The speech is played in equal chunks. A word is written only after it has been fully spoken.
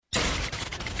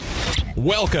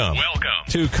Welcome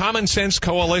to Common Sense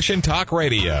Coalition Talk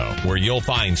Radio, where you'll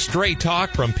find straight talk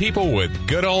from people with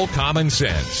good old common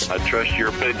sense. I trust your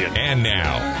opinion. And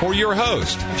now, for your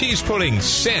host, she's putting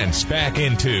sense back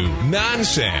into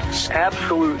nonsense.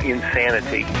 Absolute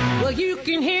insanity. Well, you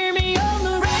can hear me on the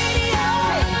radio.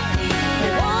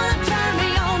 You want to turn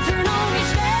me on, turn on your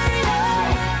stereo.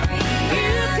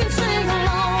 You can sing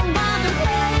along by the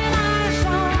playing our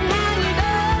song. Now you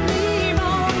done me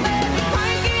wrong, baby,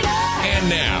 crank it up. And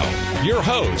now, your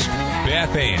host,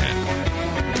 Beth Ann.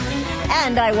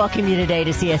 And I welcome you today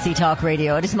to CSC Talk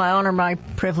Radio. It is my honor, my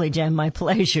privilege, and my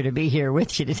pleasure to be here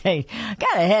with you today.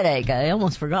 Got a headache. I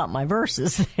almost forgot my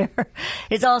verses there.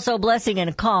 It's also a blessing and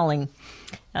a calling.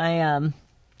 I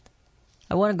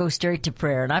want to go straight to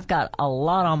prayer, and I've got a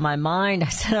lot on my mind.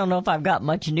 I don't know if I've got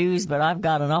much news, but I've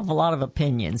got an awful lot of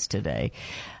opinions today.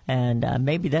 And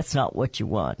maybe that's not what you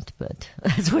want, but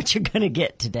that's what you're going to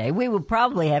get today. We will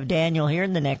probably have Daniel here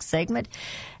in the next segment,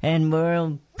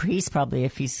 and he's probably,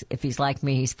 if he's like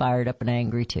me, he's fired up and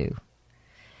angry too.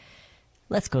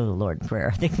 Let's go to the Lord in prayer.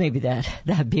 I think maybe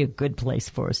that'd be a good place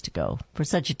for us to go. For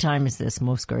such a time as this,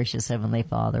 most gracious Heavenly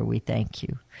Father, we thank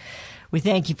you. We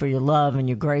thank you for your love and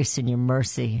your grace and your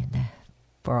mercy and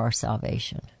for our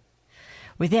salvation.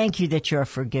 We thank you that you're a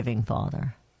forgiving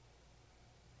Father,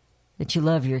 that you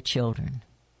love your children.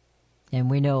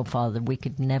 And we know, Father, we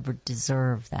could never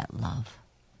deserve that love,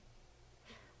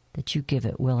 that you give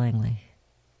it willingly.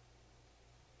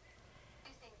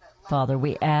 Father,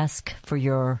 we ask for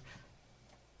your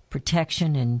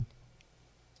protection and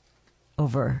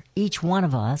over each one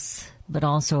of us, but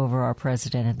also over our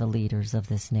president and the leaders of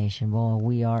this nation. Boy,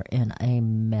 we are in a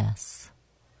mess.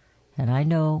 And I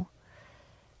know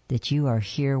that you are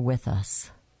here with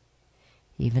us,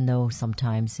 even though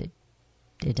sometimes it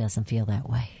doesn't feel that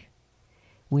way.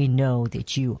 We know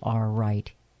that you are right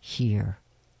here,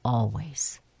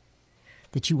 always.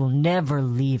 That you will never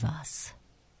leave us.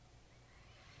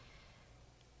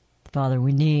 Father,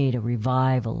 we need a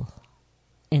revival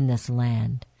in this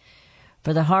land.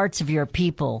 For the hearts of your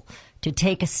people to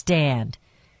take a stand,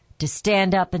 to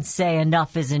stand up and say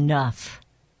enough is enough.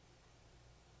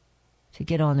 To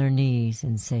get on their knees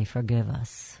and say, forgive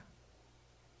us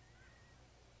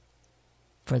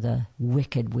for the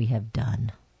wicked we have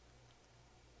done.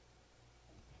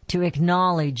 To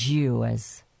acknowledge you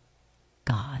as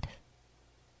God.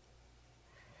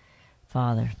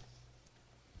 Father,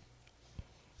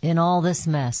 in all this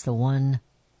mess, the one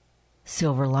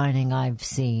silver lining I've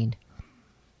seen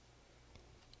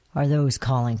are those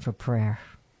calling for prayer.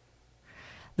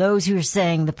 Those who are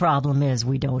saying the problem is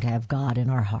we don't have God in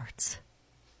our hearts.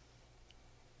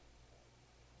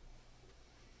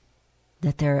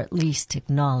 That they're at least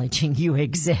acknowledging you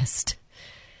exist.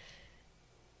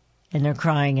 And they're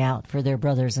crying out for their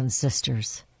brothers and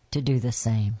sisters to do the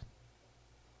same.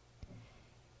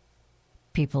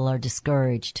 People are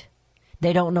discouraged.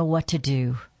 They don't know what to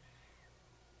do.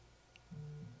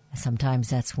 Sometimes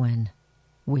that's when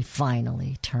we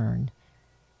finally turn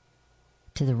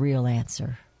to the real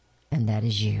answer, and that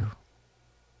is you.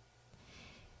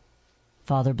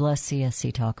 Father, bless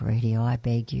CSC Talk Radio. I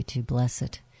beg you to bless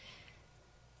it.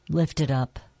 Lift it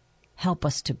up. Help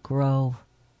us to grow.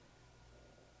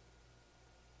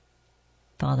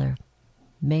 Father,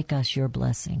 make us your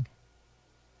blessing.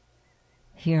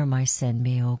 Hear my send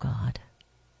me, O God.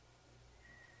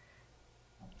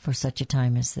 For such a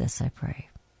time as this, I pray.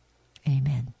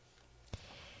 Amen.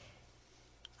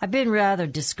 I've been rather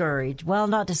discouraged. Well,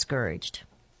 not discouraged.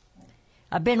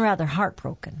 I've been rather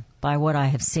heartbroken by what I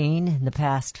have seen in the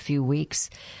past few weeks,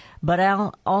 but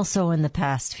also in the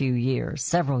past few years,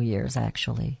 several years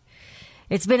actually.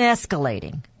 It's been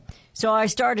escalating. So I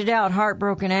started out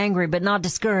heartbroken, angry, but not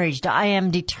discouraged. I am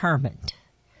determined.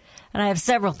 And I have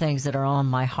several things that are on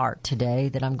my heart today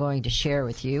that I'm going to share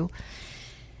with you.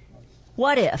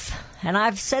 What if, and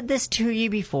I've said this to you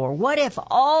before, what if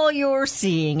all you're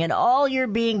seeing and all you're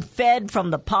being fed from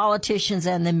the politicians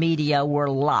and the media were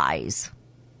lies?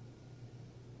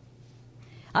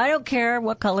 I don't care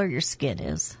what color your skin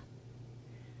is.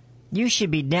 You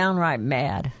should be downright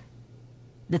mad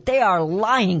that they are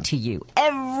lying to you.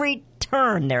 Every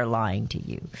turn they're lying to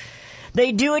you.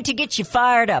 They do it to get you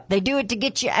fired up. They do it to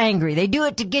get you angry. They do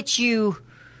it to get you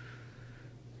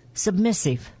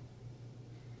submissive.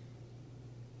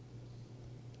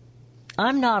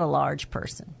 I'm not a large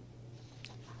person.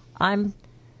 I'm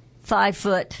 5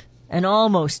 foot and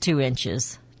almost 2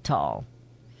 inches tall.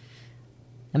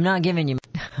 I'm not giving you...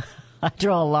 I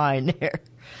draw a line there.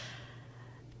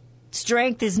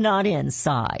 Strength is not in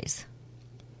size.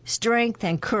 Strength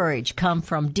and courage come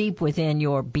from deep within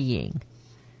your being.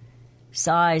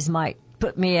 Size might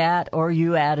put me at or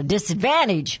you at a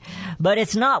disadvantage, but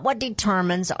it's not what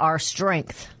determines our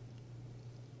strength.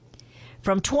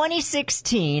 From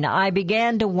 2016, I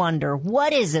began to wonder,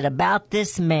 what is it about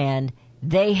this man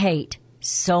they hate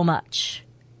so much?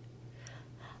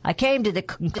 I came to the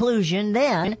conclusion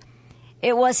then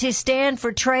it was his stand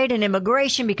for trade and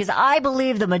immigration, because I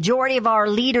believe the majority of our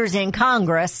leaders in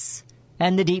Congress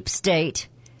and the deep state,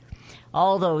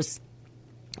 all those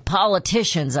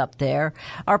politicians up there,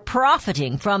 are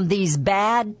profiting from these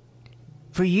bad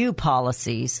for you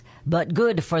policies, but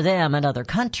good for them and other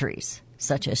countries,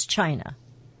 such as China.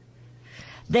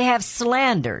 They have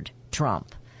slandered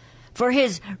Trump for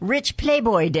his rich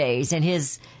playboy days and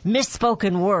his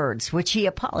misspoken words, which he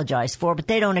apologized for, but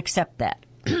they don't accept that.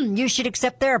 You should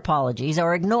accept their apologies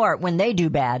or ignore it when they do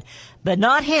bad, but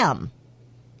not him.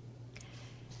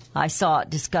 I saw it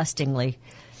disgustingly.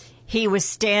 He was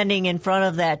standing in front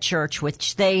of that church,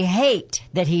 which they hate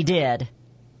that he did,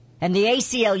 and the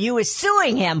ACLU is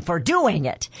suing him for doing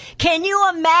it. Can you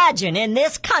imagine in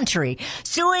this country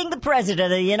suing the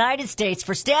President of the United States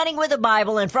for standing with a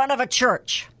Bible in front of a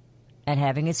church and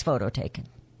having his photo taken?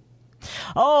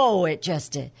 Oh, it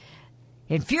just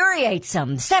infuriates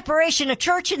them. Separation of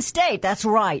church and state, that's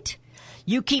right.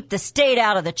 You keep the state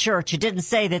out of the church. It didn't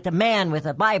say that the man with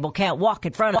a Bible can't walk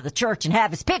in front of the church and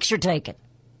have his picture taken.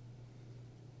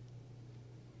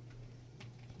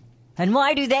 And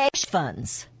why do they hate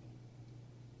funds?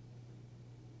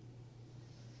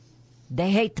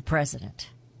 They hate the president.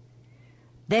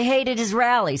 They hated his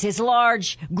rallies, his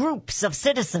large groups of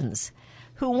citizens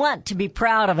who want to be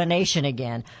proud of a nation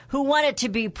again, who want it to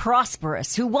be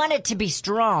prosperous, who want it to be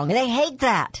strong. They hate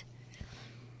that.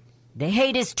 They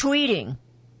hate his tweeting.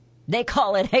 They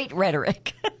call it hate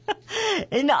rhetoric.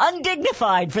 And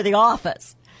undignified for the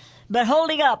office. But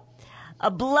holding up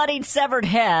a bloodied severed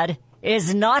head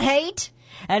is not hate,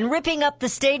 and ripping up the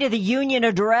State of the Union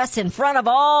address in front of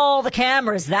all the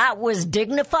cameras, that was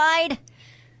dignified?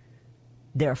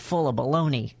 They're full of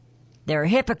baloney. They're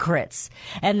hypocrites,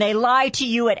 and they lie to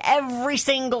you at every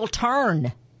single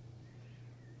turn.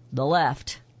 The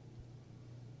left,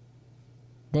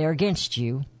 they're against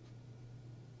you.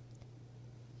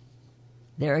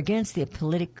 They're against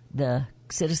the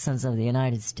citizens of the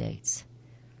United States.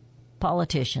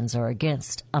 Politicians are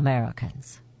against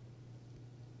Americans.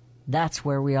 That's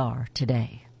where we are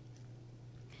today.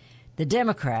 The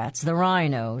Democrats, the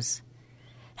rhinos,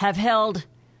 have held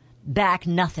back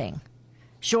nothing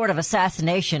short of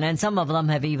assassination, and some of them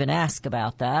have even asked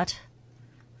about that,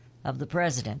 of the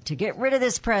president, to get rid of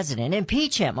this president,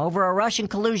 impeach him over a Russian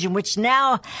collusion, which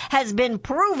now has been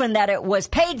proven that it was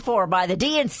paid for by the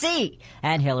DNC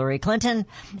and Hillary Clinton,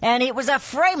 and it was a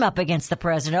frame-up against the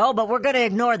president. Oh, but we're going to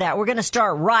ignore that. We're going to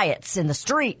start riots in the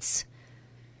streets.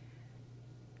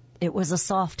 It was a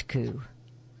soft coup.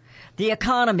 The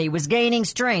economy was gaining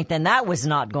strength, and that was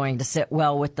not going to sit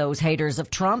well with those haters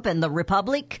of Trump and the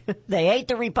Republic. They hate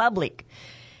the Republic.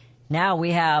 Now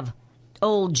we have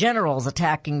old generals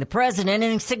attacking the president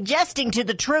and suggesting to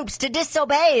the troops to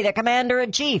disobey the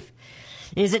commander-in-chief.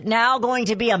 Is it now going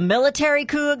to be a military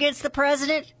coup against the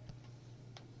president?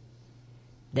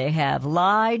 They have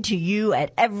lied to you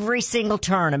at every single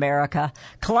turn, America.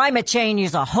 Climate change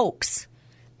is a hoax.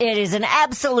 It is an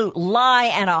absolute lie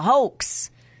and a hoax.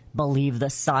 Believe the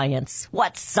science.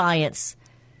 What science?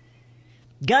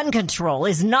 Gun control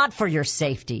is not for your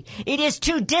safety. It is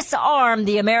to disarm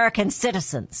the American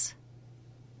citizens.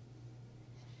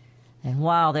 And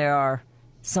while there are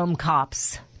some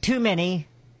cops, too many,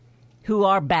 who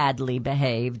are badly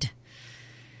behaved,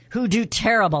 who do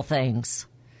terrible things,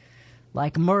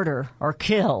 like murder or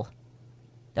kill,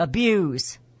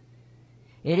 abuse,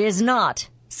 it is not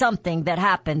something that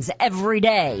happens every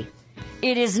day.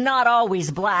 It is not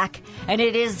always black, and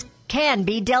it can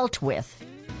be dealt with.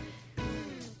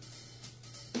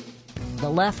 The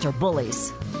left are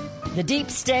bullies. The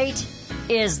deep state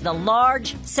is the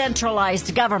large,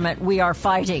 centralized government we are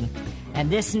fighting, and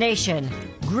this nation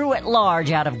grew at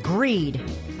large out of greed.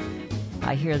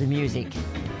 I hear the music.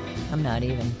 I'm not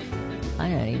even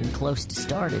close to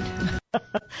started.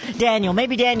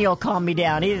 Maybe Daniel will calm me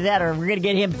down. Either that or we're going to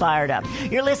get him fired up.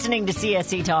 You're listening to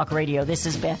CSC Talk Radio. This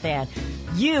is Beth Ann.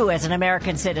 You, as an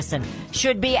American citizen,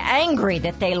 should be angry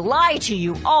that they lie to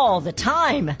you all the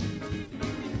time,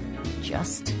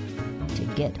 just to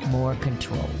get more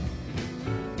control.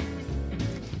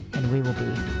 And we will be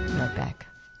right back.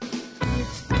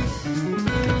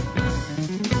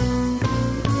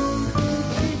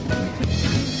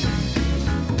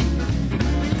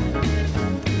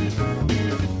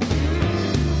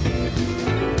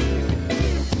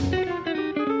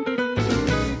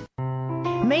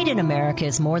 Made in America America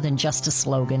is more than just a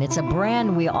slogan. It's a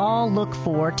brand we all look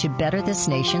for to better this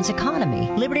nation's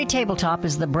economy. Liberty Tabletop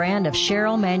is the brand of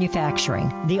Sherrill Manufacturing,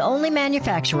 the only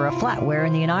manufacturer of flatware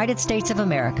in the United States of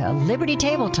America. Liberty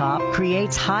Tabletop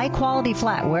creates high-quality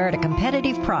flatware at a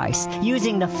competitive price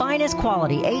using the finest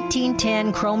quality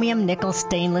 1810 chromium nickel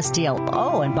stainless steel.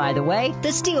 Oh, and by the way,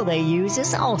 the steel they use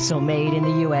is also made in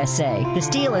the USA. The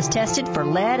steel is tested for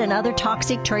lead and other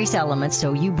toxic trace elements,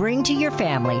 so you bring to your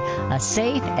family a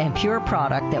safe and pure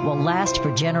product that will last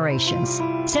for generations.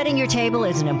 Setting your table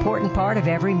is an important part of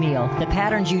every meal. The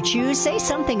patterns you choose say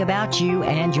something about you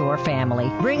and your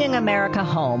family. Bringing America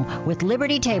home with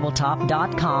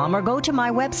LibertyTabletop.com, or go to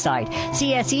my website,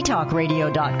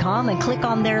 CSETalkRadio.com, and click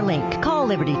on their link. Call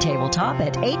Liberty Tabletop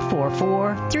at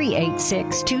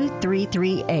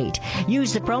 844-386-2338.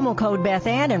 Use the promo code Beth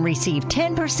Ann and receive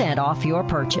 10% off your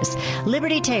purchase.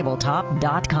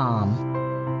 LibertyTabletop.com.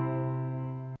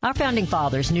 Our founding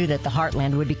fathers knew that the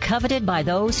heartland would be coveted by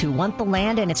those who want the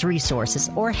land and its resources,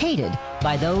 or hated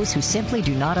by those who simply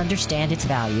do not understand its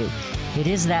value. It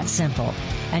is that simple.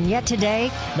 And yet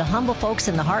today, the humble folks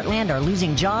in the heartland are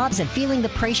losing jobs and feeling the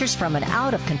pressures from an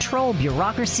out-of-control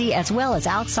bureaucracy, as well as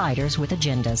outsiders with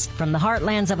agendas. From the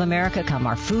heartlands of America come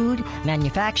our food,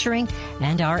 manufacturing,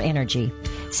 and our energy.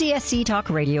 CSC Talk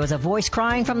Radio is a voice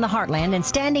crying from the heartland and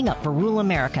standing up for rural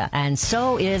America, and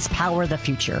so is Power the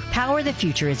Future. Power the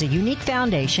Future is a unique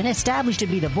foundation established to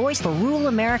be the voice for rural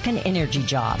American energy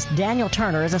jobs. Daniel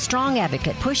Turner is a strong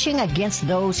advocate pushing against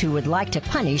those who would like to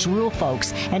punish rural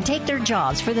folks and take their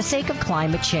jobs for the sake of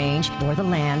climate change or the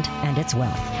land and its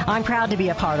wealth. I'm proud to be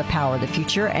a part of Power the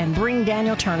Future and bring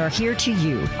Daniel Turner here to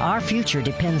you. Our future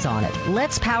depends on it.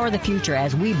 Let's power the future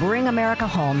as we bring America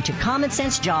home to common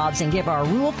sense jobs and give our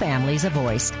rural families a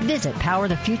voice. Visit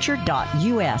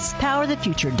powerthefuture.us.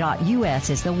 Powerthefuture.us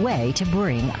is the way to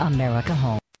bring America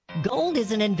home. Gold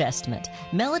is an investment.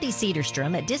 Melody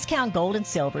Cedarstrom at Discount Gold and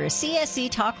Silver is CSC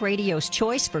Talk Radio's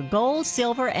choice for gold,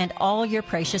 silver, and all your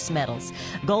precious metals.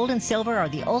 Gold and silver are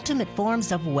the ultimate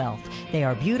forms of wealth. They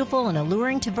are beautiful and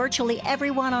alluring to virtually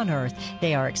everyone on earth.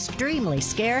 They are extremely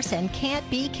scarce and can't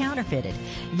be counterfeited.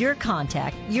 Your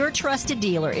contact, your trusted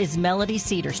dealer is Melody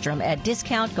Cedarstrom at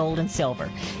Discount Gold and Silver.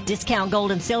 Discount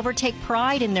Gold and Silver take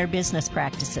pride in their business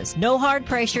practices. No hard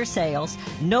pressure sales,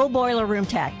 no boiler room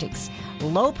tactics.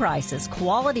 Low prices,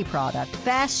 quality product,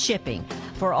 fast shipping.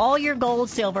 For all your gold,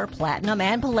 silver, platinum,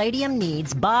 and palladium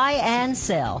needs, buy and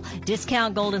sell.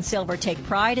 Discount Gold and Silver take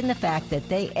pride in the fact that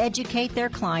they educate their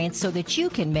clients so that you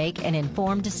can make an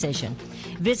informed decision.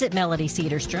 Visit Melody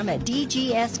Cedarstrom at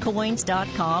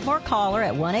dgscoins.com or call her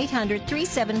at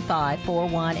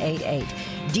 1-800-375-4188.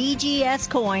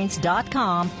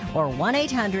 dgscoins.com or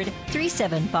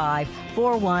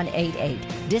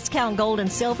 1-800-375-4188. Discount Gold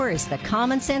and Silver is the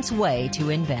common sense way to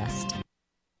invest.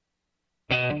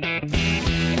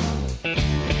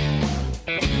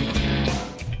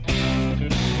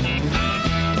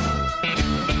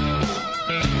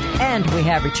 And we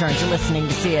have returned to listening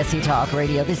to CSC Talk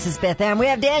Radio. This is Beth Ann. We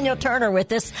have Daniel Turner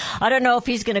with us. I don't know if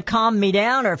he's going to calm me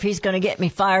down or if he's going to get me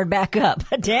fired back up.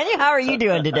 Daniel, how are you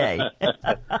doing today?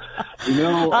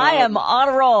 I am on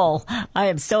a roll. I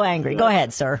am so angry. Go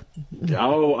ahead, sir.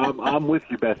 Oh, I'm with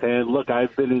you, Beth Ann. Look,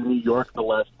 I've been in New York the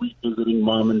last week visiting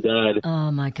Mom and Dad.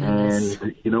 Oh, my goodness.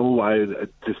 And, I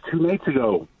just 2 nights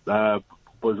ago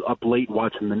was up late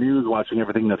watching the news, watching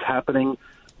everything that's happening.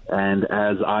 And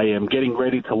as I am getting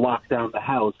ready to lock down the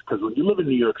house, because when you live in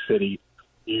New York City,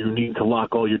 you need to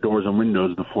lock all your doors and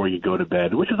windows before you go to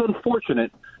bed, which is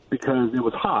unfortunate because it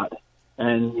was hot.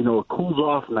 And, it cools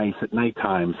off nice at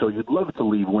nighttime, so you'd love to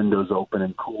leave windows open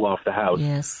and cool off the house.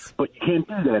 Yes. But you can't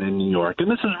do that in New York.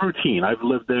 And this is routine. I've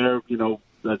lived there, we grew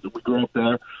up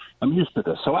there. I'm used to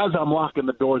this. So as I'm locking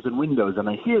the doors and windows and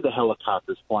I hear the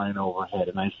helicopters flying overhead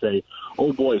and I say,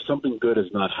 oh, boy, something good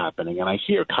is not happening. And I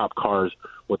hear cop cars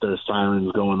with their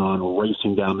sirens going on,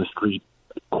 racing down the street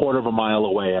a quarter of a mile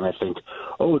away. And I think,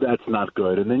 oh, that's not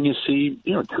good. And then you see,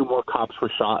 2 more cops were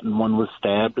shot and 1 was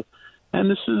stabbed. And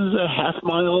this is a half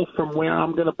mile from where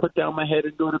I'm going to put down my head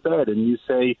and go to bed. And you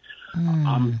say,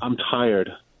 I'm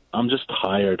tired. I'm just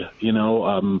tired.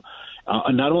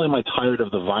 Not only am I tired of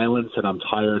the violence and I'm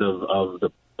tired of the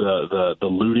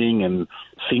looting and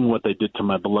seeing what they did to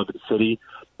my beloved city,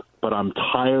 but I'm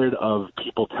tired of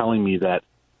people telling me that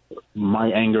my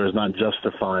anger is not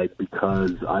justified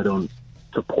because I don't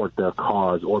support their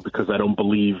cause or because I don't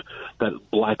believe that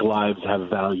black lives have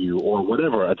value or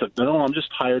whatever. I'm just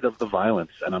tired of the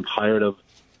violence, and I'm tired of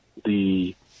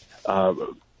the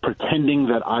pretending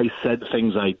that I said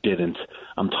things I didn't.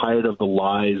 I'm tired of the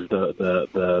lies,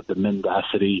 the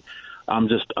mendacity. I'm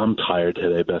tired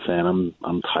today, Beth Ann.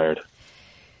 I'm tired.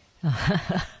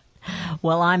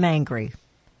 Well, I'm angry.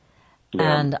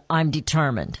 Yeah. And I'm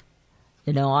determined.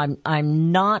 You know,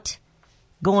 I'm not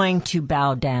going to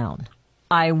bow down.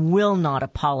 I will not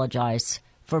apologize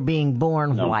for being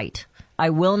born white. I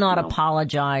will not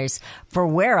apologize for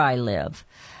where I live.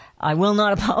 I will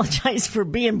not apologize for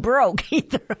being broke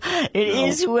either. It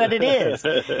is what it is.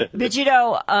 But, you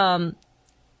know,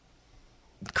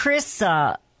 Chris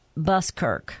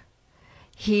Buskirk,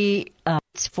 he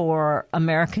it's for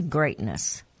American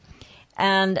greatness.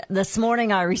 And this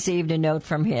morning I received a note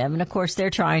from him, and of course they're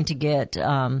trying to get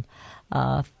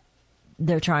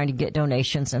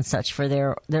donations and such for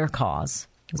their cause,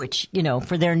 which, you know,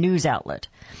 for their news outlet.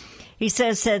 He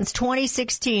says, since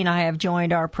 2016, I have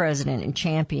joined our president in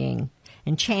championing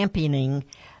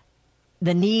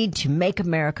the need to make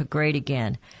America great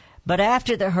again. But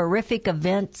after the horrific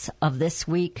events of this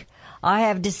week, I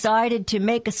have decided to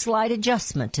make a slight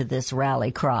adjustment to this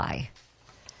rally cry.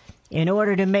 In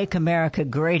order to make America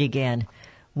great again,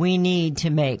 we need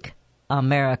to make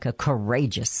America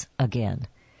courageous again.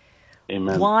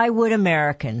 Amen. Why would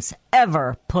Americans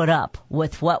ever put up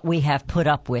with what we have put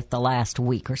up with the last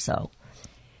week or so?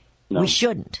 No. We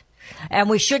shouldn't. And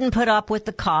we shouldn't put up with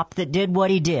the cop that did what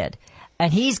he did.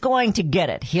 And he's going to get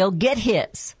it. He'll get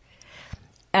his.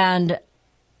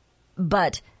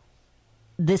 But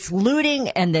this looting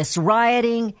and this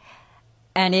rioting,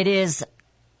 and it is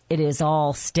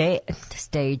all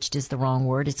staged is the wrong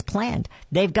word. It's planned.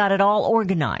 They've got it all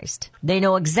organized. They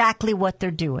know exactly what they're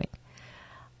doing.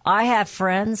 I have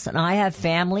friends and I have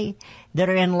family that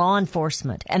are in law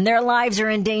enforcement, and their lives are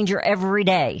in danger every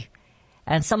day.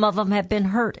 And some of them have been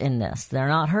hurt in this. They're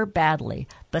not hurt badly,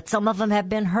 but some of them have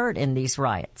been hurt in these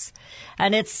riots.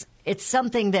 And it's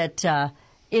something that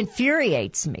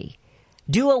infuriates me.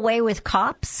 Do away with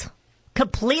cops?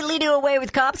 Completely do away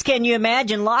with cops? Can you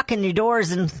imagine locking your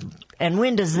doors and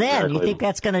windows then? Exactly. You think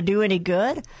that's going to do any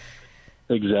good?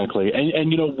 Exactly.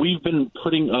 And, you know, we've been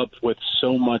putting up with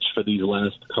so much for these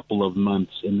last couple of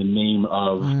months in the name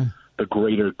of the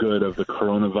greater good of the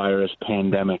coronavirus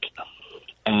pandemic.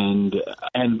 And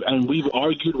we've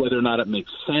argued whether or not it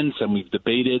makes sense, and we've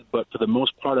debated, but for the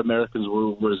most part, Americans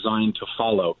were resigned to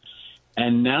follow.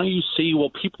 And now you see,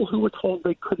 well, people who were told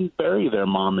they couldn't bury their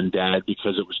mom and dad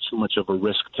because it was too much of a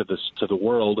risk to the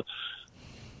world.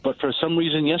 But for some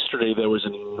reason yesterday, there was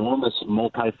an enormous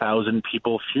multi-thousand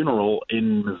people funeral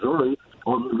in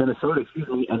Minnesota,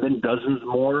 and then dozens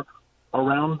more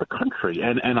around the country.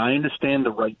 And I understand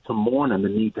the right to mourn and the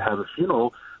need to have a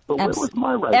funeral, but where was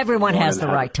my right? Everyone to mourn has the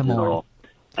and have right a to funeral?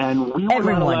 mourn. And we were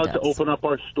Everyone not allowed to does. open up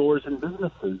our stores and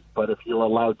businesses, but if you're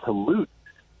allowed to loot,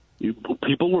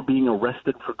 people were being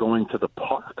arrested for going to the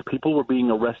park. People were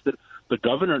being arrested.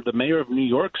 The mayor of New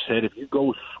York said, if you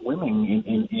go swimming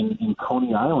in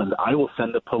Coney Island, I will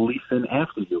send the police in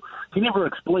after you. He never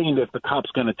explained if the cop's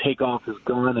going to take off his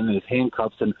gun and his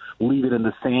handcuffs and leave it in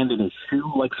the sand in his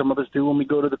shoe like some of us do when we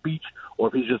go to the beach, or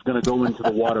if he's just going to go into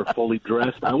the water fully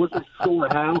dressed. I wasn't sure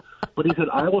how, but he said,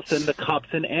 I will send the cops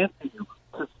in after you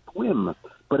to swim.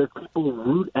 But if people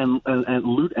loot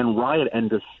and riot and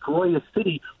destroy a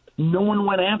city, no one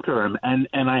went after him. And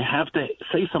I have to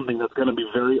say something that's going to be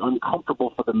very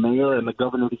uncomfortable for the mayor and the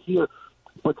governor to hear,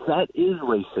 but that is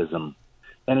racism.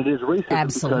 And it is racism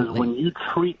Absolutely. because when you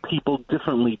treat people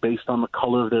differently based on the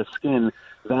color of their skin,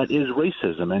 that is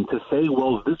racism. And to say,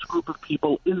 well, this group of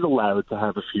people is allowed to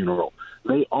have a funeral.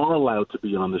 They are allowed to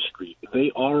be on the street.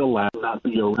 They are allowed to not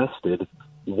be arrested.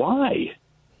 Why?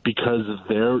 Because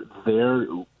their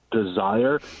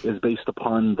desire is based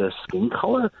upon their skin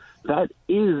color. That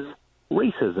is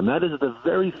racism. That is the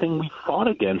very thing we fought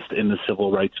against in the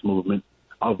civil rights movement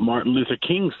of Martin Luther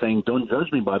King saying, don't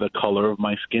judge me by the color of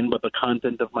my skin, but the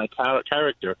content of my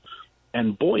character.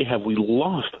 And boy, have we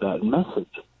lost that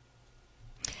message.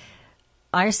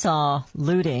 I saw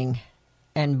looting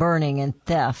and burning and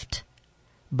theft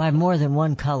by more than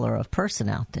one color of person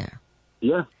out there.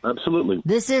 Yeah, absolutely.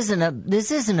 This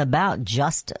isn't about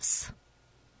justice.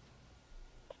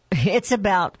 It's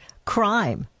about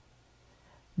crime.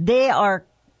 They are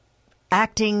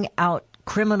acting out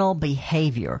criminal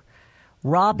behavior,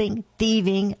 robbing,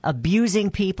 thieving,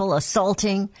 abusing people,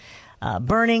 assaulting,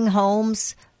 burning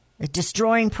homes,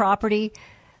 destroying property.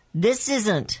 This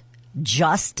isn't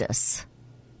justice.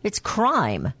 It's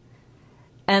crime.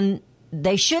 And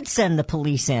they should send the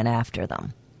police in after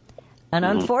them. And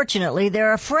unfortunately,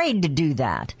 they're afraid to do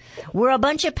that. We're a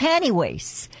bunch of panty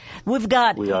wastes. We've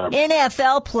got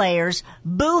NFL players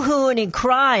boo-hooing and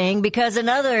crying because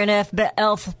another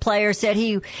NFL player said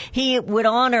he would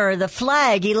honor the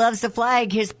flag. He loves the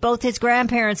flag. Both his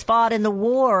grandparents fought in the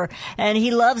war, and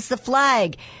he loves the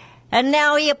flag. And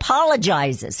now he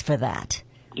apologizes for that.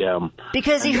 Yeah.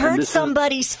 Because he And hurt this is-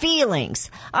 somebody's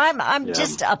feelings. I'm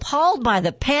just appalled by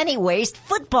the panty-waist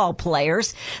football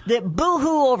players that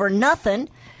boo-hoo over nothing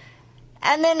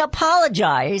and then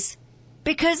apologize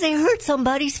because they hurt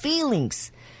somebody's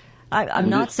feelings. I'm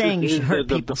not saying you should hurt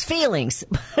people's feelings.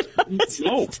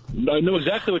 No, I know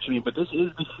exactly what you mean, but this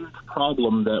is the huge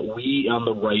problem that we on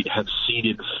the right have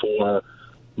ceded for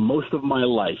most of my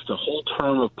life. The whole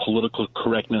term of political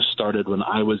correctness started when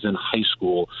I was in high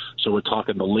school, so we're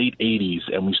talking the late 80s,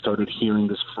 and we started hearing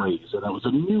this phrase, and that was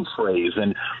a new phrase,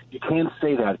 and you can't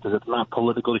say that because it's not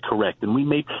politically correct, and we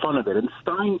made fun of it, and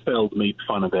Steinfeld made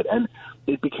fun of it, and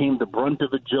it became the brunt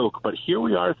of a joke, but here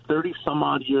we are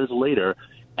 30-some-odd years later,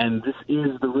 and this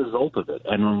is the result of it.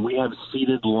 And when we have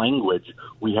ceded language,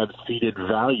 we have ceded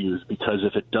values, because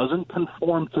if it doesn't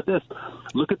conform to this,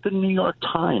 look at the New York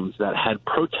Times that had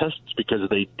protests because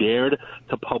they dared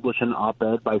to publish an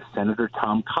op-ed by Senator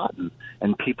Tom Cotton.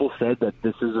 And people said that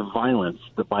this is a violence,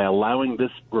 that by allowing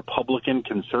this Republican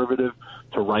conservative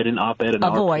to write an op-ed in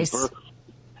our voice. paper,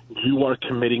 you are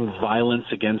committing violence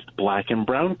against black and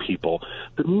brown people.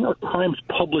 The New York Times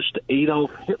published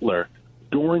Adolf Hitler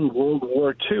during World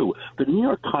War II. The New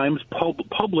York Times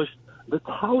published the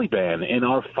Taliban in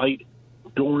our fight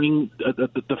during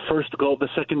the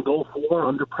second Gulf War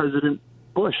under President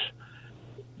Bush.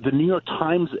 The New York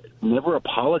Times never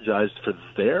apologized for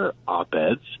their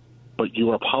op-eds, but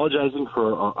you are apologizing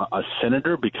for a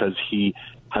senator because he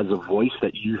has a voice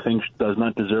that you think does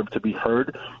not deserve to be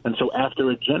heard. And so after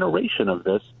a generation of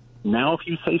this, now if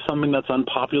you say something that's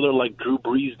unpopular like Drew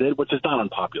Brees did, which is not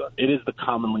unpopular, it is the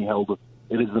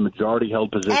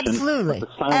majority-held position. Absolutely. The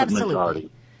silent Absolutely. majority.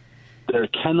 There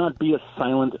cannot be a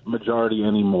silent majority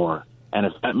anymore. And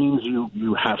if that means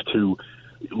you have to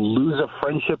lose a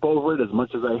friendship over it, as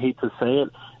much as I hate to say it,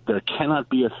 there cannot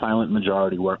be a silent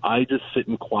majority where I just sit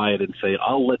in quiet and say,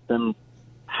 I'll let them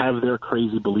have their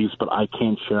crazy beliefs, but I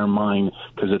can't share mine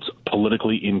because it's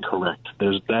politically incorrect.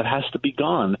 That has to be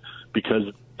gone, because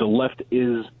the left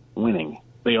is winning.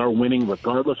 They are winning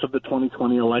regardless of the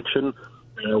 2020 election.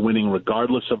 They are winning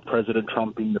regardless of President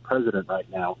Trump being the president right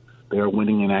now. They are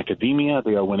winning in academia.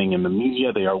 They are winning in the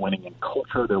media. They are winning in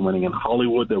culture. They're winning in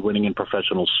Hollywood. They're winning in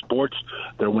professional sports.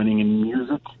 They're winning in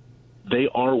music. They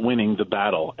are winning the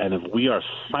battle. And if we are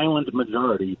silent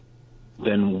majority,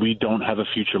 then we don't have a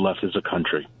future left as a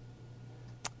country.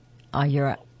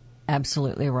 You're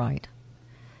absolutely right.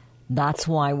 That's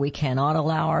why we cannot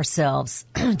allow ourselves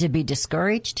to be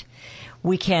discouraged.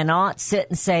 We cannot sit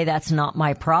and say that's not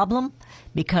my problem,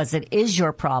 because it is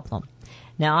your problem.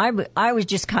 Now, I was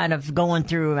just kind of going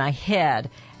through my head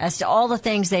as to all the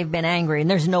things they've been angry, and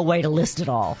there's no way to list it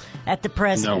all, at the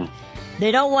president. No.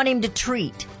 They don't want him to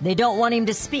treat. They don't want him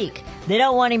to speak. They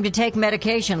don't want him to take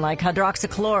medication like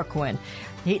hydroxychloroquine.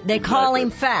 They call him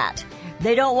fat.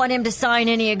 They don't want him to sign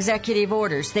any executive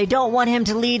orders. They don't want him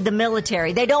to lead the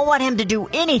military. They don't want him to do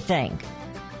anything.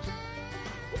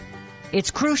 It's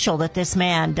crucial that this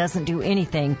man doesn't do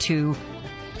anything to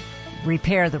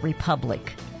repair the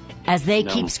republic. As they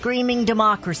keep screaming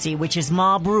democracy, which is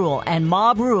mob rule, and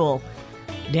mob rule,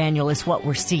 Daniel, is what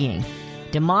we're seeing.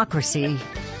 Democracy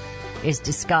is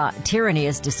tyranny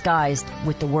is disguised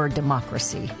with the word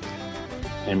democracy.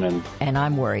 Amen. And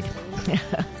I'm worried.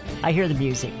 I hear the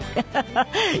music.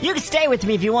 You can stay with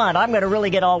me if you want. I'm going to really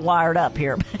get all wired up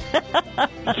here.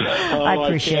 I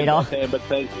appreciate all. But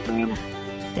thank you, man.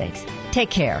 Thanks. Take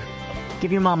care.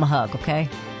 Give your mom a hug, okay?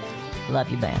 Love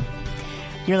you, man.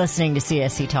 You're listening to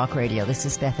CSC Talk Radio. This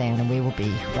is Beth Ann, and we will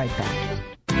be right back.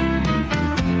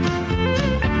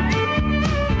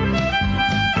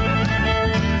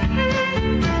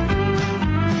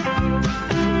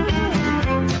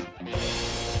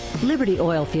 Liberty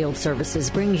Oilfield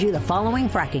Services brings you the following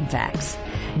fracking facts.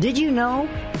 Did you know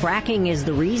fracking is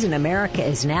the reason America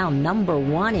is now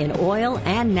 #1 in oil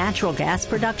and natural gas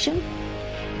production?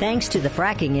 Thanks to the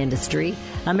fracking industry,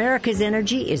 America's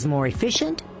energy is more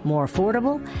efficient, more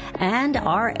affordable, and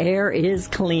our air is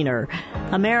cleaner.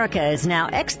 America is now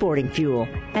exporting fuel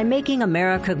and making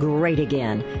America great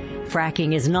again.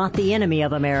 Fracking is not the enemy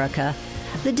of America.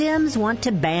 The Dems want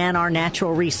to ban our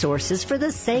natural resources for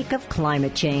the sake of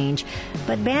climate change,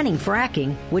 but banning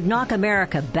fracking would knock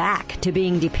America back to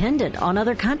being dependent on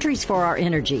other countries for our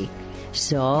energy.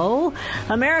 So,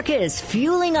 America is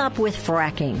fueling up with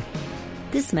fracking.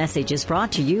 This message is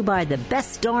brought to you by the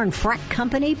best darn frack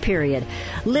company, period,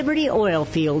 Liberty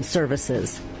Oilfield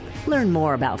Services. Learn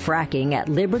more about fracking at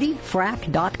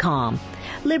libertyfrack.com.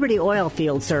 Liberty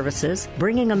Oilfield Services,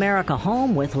 bringing America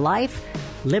home with life,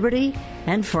 liberty,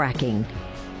 and fracking.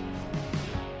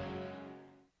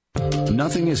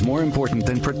 Nothing is more important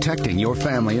than protecting your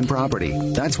family and property.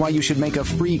 That's why you should make a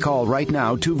free call right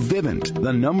now to Vivint,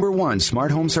 the #1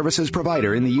 smart home services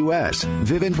provider in the U.S.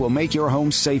 Vivint will make your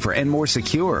home safer and more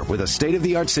secure with a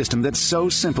state-of-the-art system that's so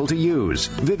simple to use.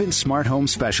 Vivint smart home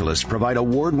specialists provide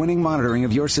award-winning monitoring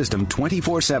of your system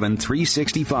 24/7,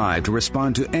 365 to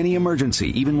respond to any emergency,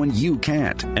 even when you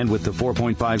can't. And with the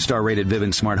 4.5-star rated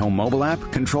Vivint smart home mobile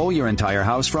app, control your entire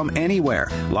house from anywhere.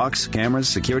 Locks, cameras,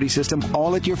 security system,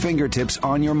 all at your fingertips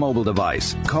on your mobile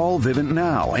device. Call Vivint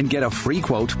now and get a free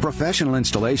quote, professional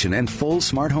installation, and full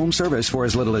smart home service for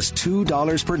as little as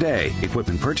 $2 per day.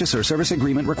 Equipment purchase or service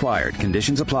agreement required.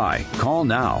 Conditions apply. Call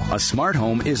now. A smart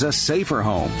home is a safer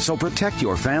home. So protect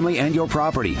your family and your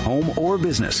property, home or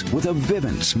business, with a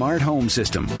Vivint smart home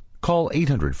system. Call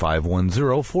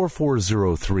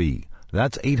 800-510-4403.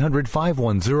 That's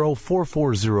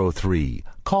 800-510-4403.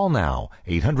 Call now.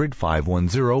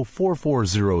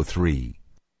 800-510-4403.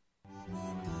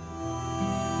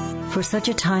 For such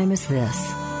a time as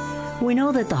this, we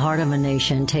know that the heart of a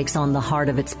nation takes on the heart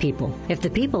of its people. If the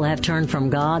people have turned from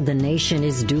God, the nation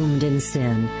is doomed in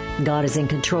sin. God is in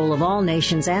control of all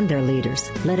nations and their leaders.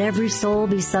 Let every soul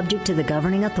be subject to the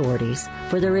governing authorities,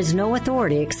 for there is no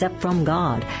authority except from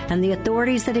God, and the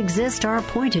authorities that exist are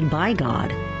appointed by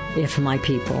God. If my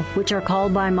people, which are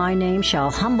called by my name, shall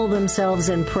humble themselves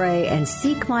and pray and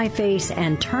seek my face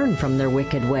and turn from their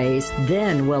wicked ways,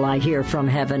 then will I hear from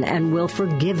heaven and will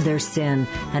forgive their sin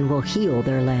and will heal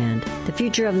their land. The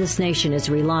future of this nation is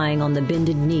relying on the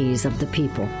bended knees of the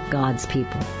people, God's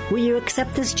people. Will you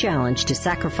accept this challenge to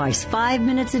sacrifice 5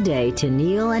 minutes a day to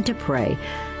kneel and to pray?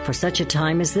 For such a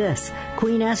time as this,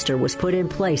 Queen Esther was put in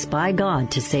place by God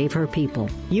to save her people.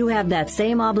 You have that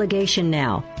same obligation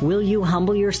now. Will you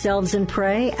humble yourselves and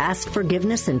pray, ask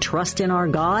forgiveness, and trust in our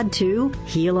God to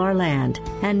heal our land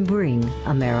and bring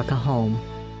America home?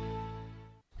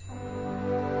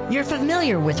 You're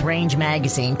familiar with Range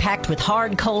Magazine, packed with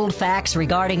hard, cold facts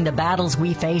regarding the battles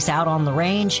we face out on the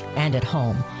range and at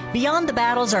home. Beyond the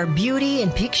battles are beauty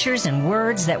and pictures and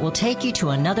words that will take you to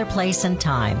another place and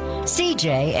time.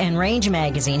 CJ and Range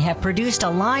Magazine have produced a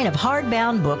line of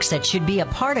hardbound books that should be a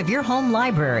part of your home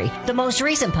library. The most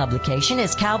recent publication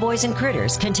is Cowboys and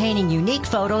Critters, containing unique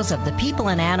photos of the people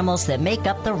and animals that make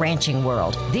up the ranching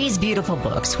world. These beautiful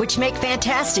books, which make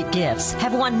fantastic gifts,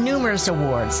 have won numerous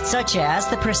awards, such as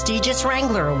the prestigious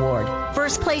Wrangler Award,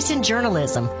 First Place in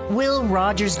Journalism, Will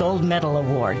Rogers Gold Medal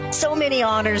Award. So many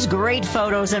honors, great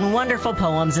photos, and wonderful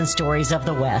poems and stories of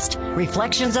the West.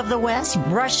 Reflections of the West,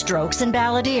 Brushstrokes and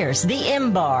Balladeers, The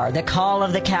M-Bar, The Call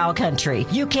of the Cow Country.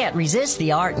 You can't resist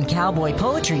the art and cowboy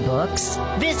poetry books.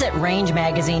 Visit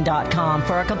rangemagazine.com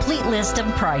for a complete list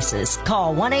of prices.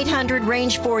 Call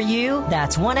 1-800-RANGE-4U.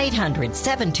 That's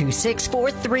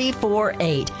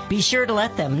 1-800-726-4348. Be sure to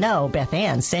let them know Beth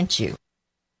Ann sent you.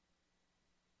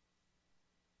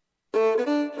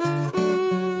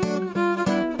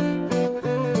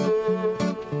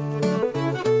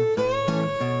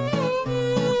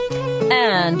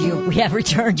 And we have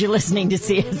returned. You're listening to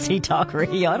CSC Talk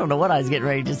Radio. I don't know what I was getting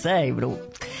ready to say, but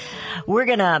we're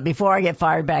going to, before I get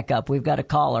fired back up, we've got a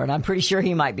caller, and I'm pretty sure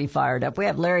he might be fired up. We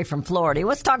have Larry from Florida.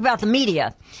 Let's talk about the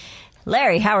media.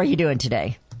 Larry, how are you doing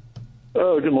today?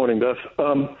 Oh, good morning, Beth.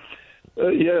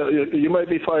 Yeah, you might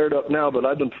be fired up now, but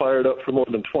I've been fired up for more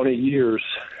than 20 years.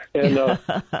 And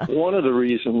one of the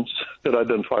reasons that I've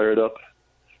been fired up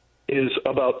is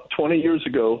about 20 years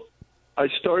ago, I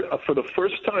for the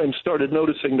first time started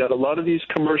noticing that a lot of these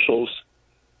commercials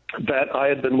that I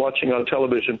had been watching on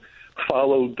television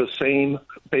followed the same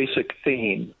basic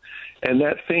theme. And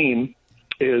that theme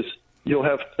is you'll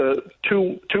have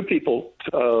two people,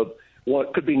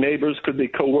 one could be neighbors, could be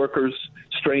coworkers,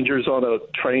 strangers on a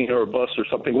train or a bus or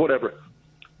something, whatever.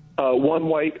 One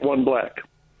white, one black.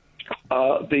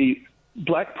 The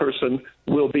black person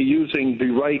will be using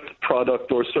the right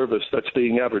product or service that's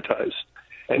being advertised,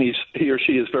 and he or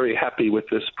she is very happy with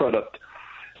this product.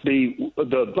 The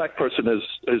black person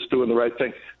is doing the right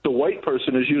thing. The white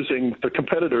person is using the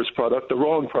competitor's product, the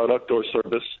wrong product or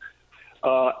service,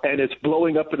 and it's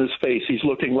blowing up in his face. He's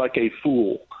looking like a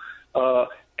fool.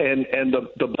 And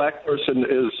the black person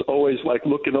is always like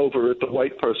looking over at the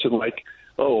white person like,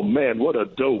 oh man, what a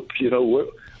dope! You know,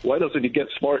 why doesn't he get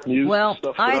smart and use the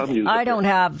stuff that I'm using? I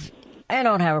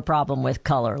don't have a problem with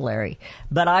color, Larry,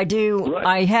 but I do. Right.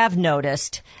 I have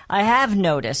noticed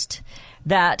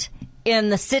that in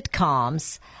the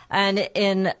sitcoms and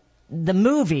in the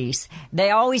movies,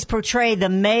 they always portray the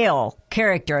male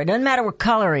character. It doesn't matter what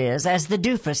color he is, as the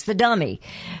doofus, the dummy.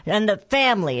 And the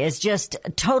family is just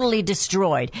totally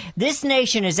destroyed. This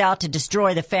nation is out to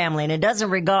destroy the family, and it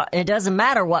doesn't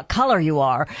matter what color you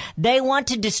are. They want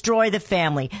to destroy the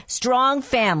family. Strong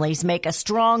families make a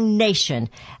strong nation,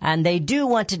 and they do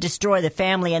want to destroy the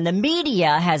family. And the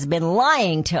media has been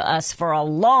lying to us for a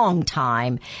long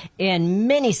time in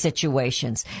many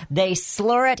situations. They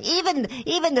slur it.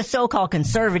 Even the so-called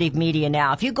conservative media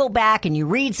now, if you go back and you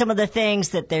read some of the things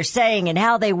that they're saying and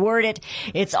how they word it,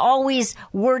 it's always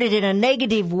worded in a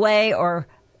negative way, or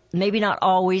maybe not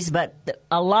always, but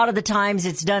a lot of the times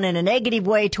it's done in a negative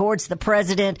way towards the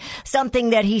president, something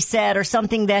that he said or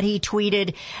something that he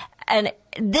tweeted. And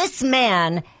this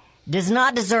man does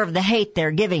not deserve the hate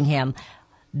they're giving him.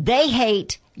 They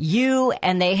hate you,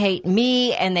 and they hate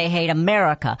me, and they hate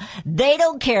America. They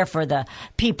don't care for the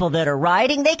people that are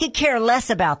rioting. They could care less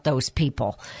about those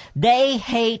people. They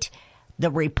hate the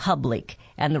Republic.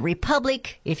 And the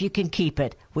Republic, if you can keep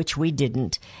it, which we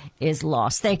didn't, is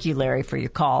lost. Thank you, Larry, for your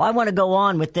call. I want to go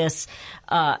on with this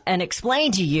and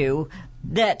explain to you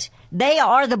that they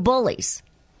are the bullies.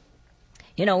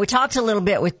 You know, we talked a little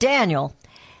bit with Daniel,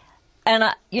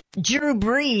 and Drew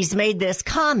Brees made this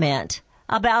comment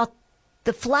about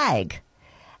the flag,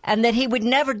 and that he would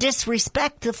never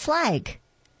disrespect the flag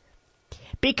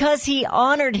because he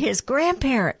honored his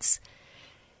grandparents,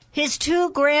 his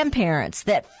two grandparents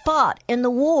that fought in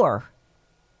the war.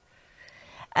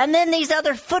 And then these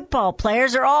other football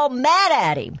players are all mad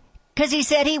at him because he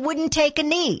said he wouldn't take a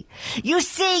knee. You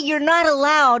see, you're not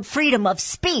allowed freedom of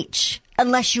speech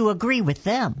unless you agree with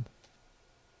them.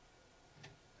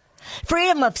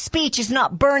 Freedom of speech is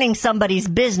not burning somebody's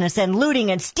business and looting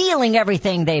and stealing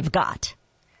everything they've got.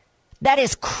 That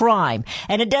is crime.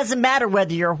 And it doesn't matter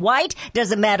whether you're white,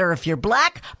 doesn't matter if you're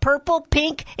black, purple,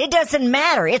 pink, it doesn't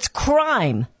matter. It's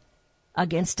crime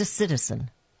against a citizen.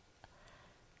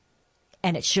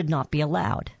 And it should not be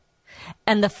allowed.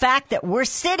 And the fact that we're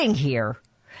sitting here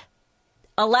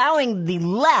allowing the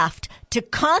left to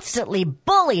constantly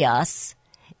bully us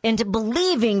into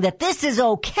believing that this is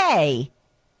okay,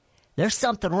 there's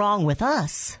something wrong with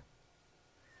us.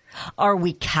 Are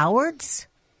we cowards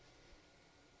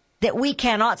that we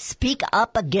cannot speak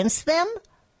up against them?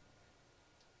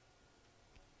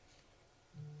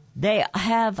 They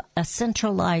have a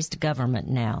centralized government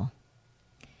now.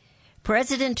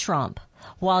 President Trump,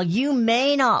 while you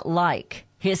may not like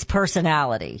his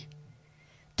personality,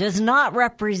 does not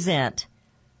represent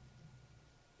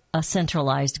a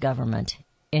centralized government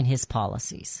in his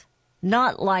policies.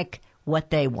 Not like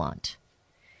what they want.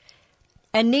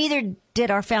 And neither did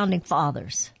our founding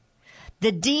fathers.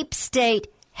 The deep state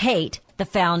hate the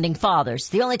founding fathers.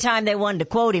 The only time they wanted to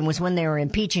quote him was when they were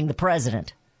impeaching the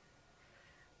president.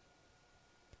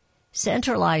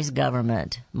 Centralized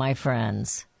government, my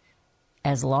friends,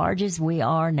 as large as we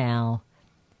are now,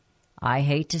 I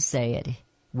hate to say it,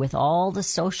 with all the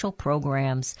social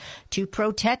programs to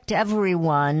protect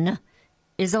everyone,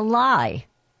 is a lie.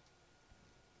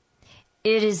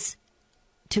 It is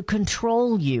to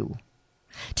control you,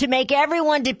 to make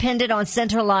everyone dependent on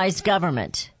centralized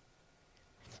government,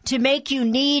 to make you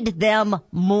need them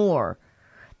more.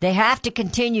 They have to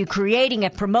continue creating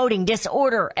and promoting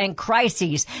disorder and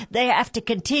crises. They have to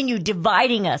continue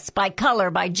dividing us by color,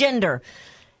 by gender,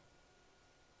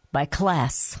 by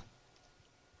class.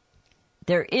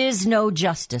 There is no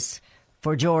justice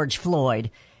for George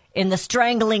Floyd in the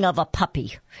strangling of a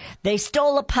puppy. They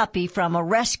stole a puppy from a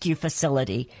rescue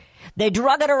facility. They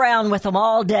drug it around with them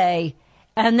all day,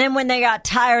 and then when they got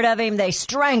tired of him, they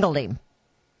strangled him.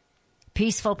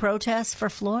 Peaceful protests for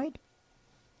Floyd?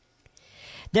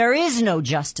 There is no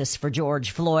justice for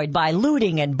George Floyd by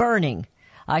looting and burning.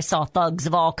 I saw thugs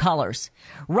of all colors,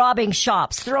 robbing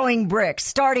shops, throwing bricks,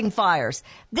 starting fires.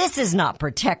 This is not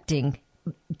protected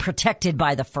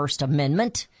by the First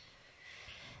Amendment.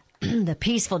 The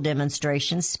peaceful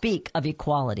demonstrations speak of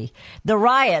equality. The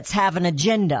riots have an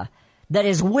agenda that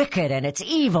is wicked and it's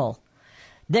evil.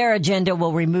 Their agenda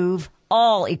will remove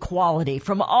all equality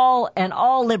from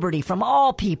all liberty from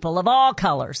all people of all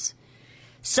colors.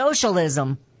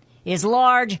 Socialism is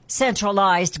large,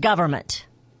 centralized government.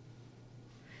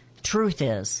 Truth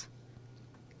is,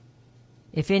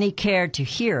 if any cared to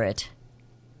hear it,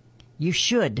 you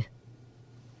should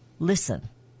listen.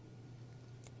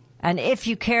 And if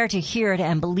you care to hear it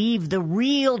and believe the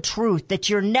real truth that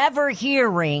you're never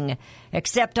hearing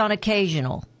except on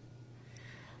occasional,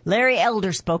 Larry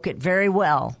Elder spoke it very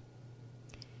well.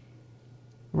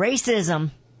 Racism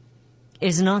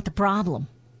is not the problem.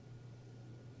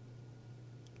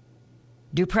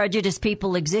 Do prejudiced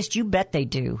people exist? You bet they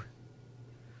do.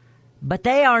 But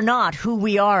they are not who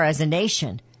we are as a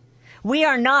nation. We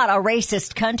are not a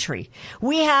racist country.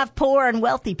 We have poor and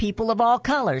wealthy people of all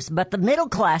colors, but the middle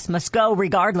class must go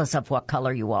regardless of what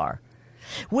color you are.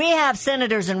 We have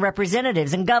senators and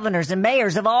representatives and governors and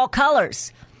mayors of all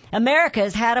colors. America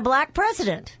has had a black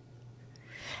president.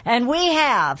 And what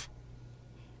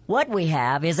we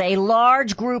have is a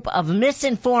large group of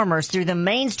misinformers through the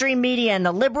mainstream media and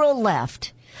the liberal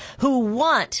left who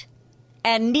want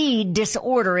and need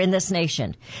disorder in this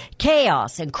nation.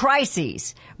 Chaos and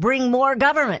crises bring more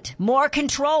government, more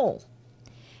control.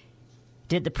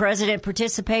 Did the president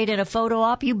participate in a photo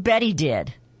op? You bet he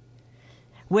did.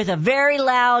 With a very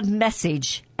loud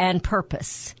message and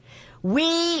purpose.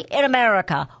 We in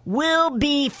America will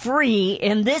be free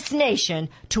in this nation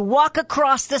to walk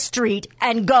across the street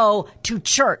and go to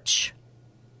church.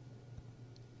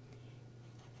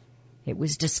 It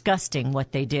was disgusting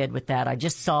what they did with that. I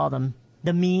just saw the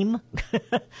meme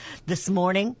this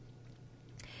morning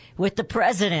with the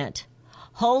president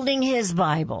holding his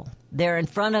Bible there in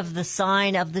front of the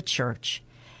sign of the church.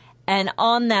 And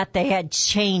on that, they had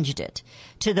changed it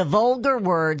to the vulgar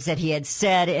words that he had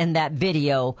said in that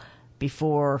video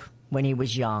before when he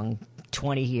was young,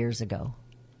 20 years ago.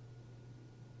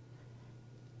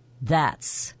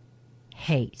 That's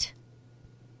hate.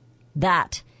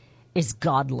 That is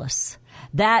godless.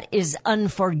 That is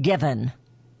unforgiven.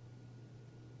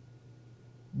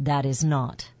 That is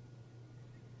not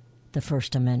the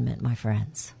First Amendment, my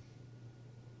friends.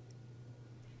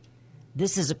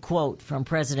 This is a quote from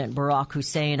President Barack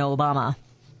Hussein Obama.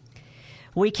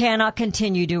 We cannot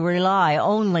continue to rely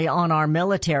only on our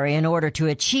military in order to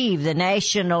achieve the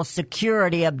national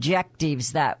security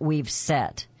objectives that we've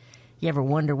set. You ever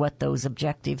wonder what those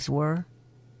objectives were?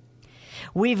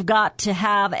 We've got to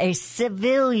have a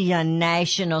civilian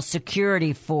national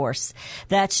security force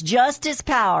that's just as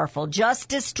powerful,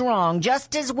 just as strong,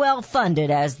 just as well funded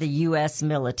as the U.S.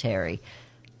 military.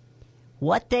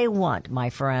 What they want, my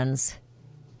friends,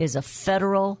 is a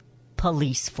federal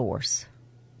police force.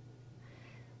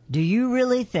 Do you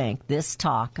really think this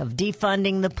talk of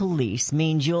defunding the police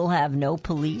means you'll have no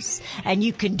police and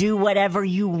you can do whatever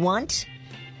you want?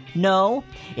 No,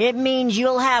 it means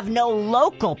you'll have no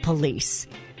local police.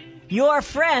 Your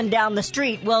friend down the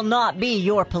street will not be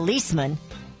your policeman.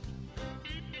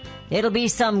 It'll be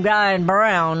some guy in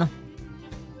brown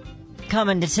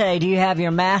coming to say, do you have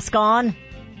your mask on?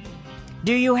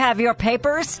 Do you have your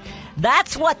papers?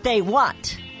 That's what they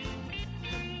want.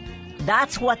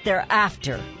 That's what they're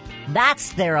after.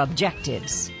 That's their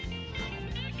objectives.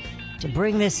 To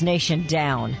bring this nation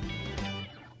down.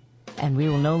 And we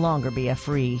will no longer be a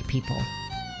free people.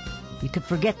 You could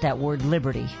forget that word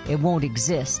liberty. It won't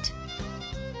exist.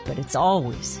 But it's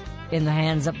always in the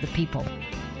hands of the people.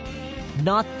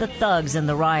 Not the thugs and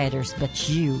the rioters, but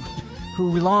you,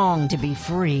 who long to be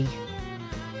free.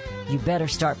 You better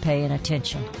start paying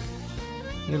attention.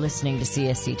 You're listening to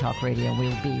CSC Talk Radio, and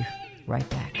we'll be right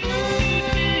back.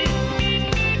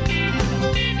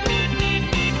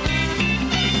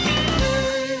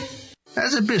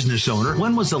 As a business owner,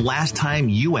 when was the last time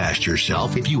you asked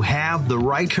yourself if you have the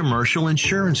right commercial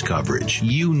insurance coverage?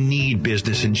 You need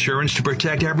business insurance to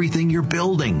protect everything you're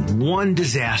building. One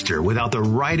disaster without the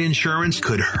right insurance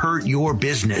could hurt your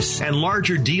business, and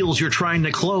larger deals you're trying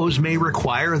to close may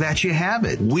require that you have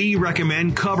it. We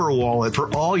recommend CoverWallet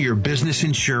for all your business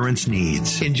insurance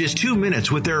needs. In just 2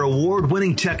 minutes with their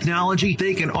award-winning technology,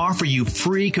 they can offer you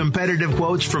free competitive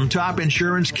quotes from top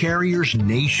insurance carriers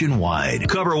nationwide.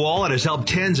 CoverWallet has helped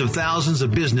tens of thousands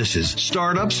of businesses,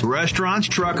 startups, restaurants,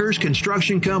 truckers,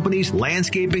 construction companies,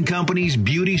 landscaping companies,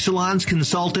 beauty salons,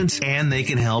 consultants, and they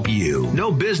can help you.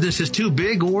 No business is too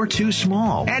big or too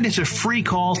small, and it's a free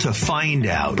call to find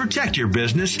out. Protect your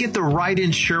business. Get the right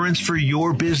insurance for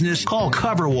your business. Call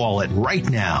CoverWallet right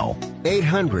now.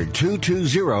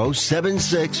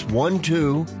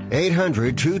 800-220-7612.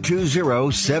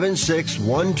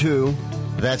 800-220-7612.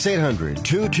 That's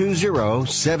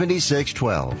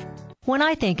 800-220-7612. When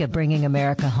I think of bringing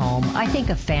America home, I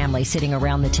think of family sitting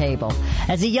around the table.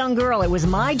 As a young girl, it was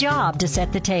my job to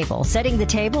set the table. Setting the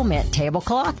table meant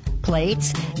tablecloth,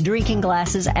 plates, drinking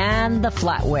glasses, and the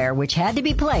flatware, which had to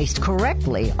be placed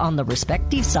correctly on the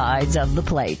respective sides of the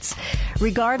plates.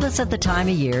 Regardless of the time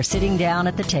of year, sitting down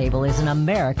at the table is an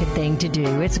American thing to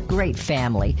do. It's a great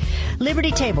family.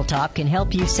 Liberty Tabletop can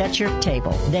help you set your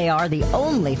table. They are the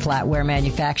only flatware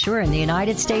manufacturer in the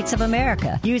United States of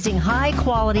America, using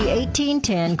high-quality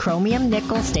 1810 chromium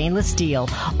nickel stainless steel.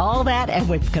 All that and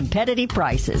with competitive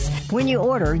prices. When you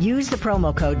order, use the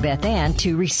promo code BethAnn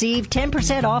to receive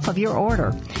 10% off of your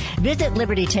order. Visit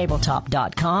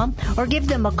LibertyTabletop.com or give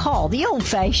them a call the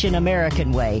old-fashioned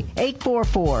American way,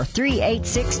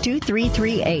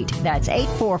 844-386-2338. That's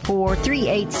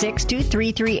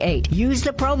 844-386-2338. Use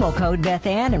the promo code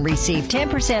BethAnn and receive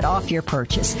 10% off your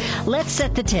purchase. Let's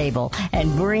set the table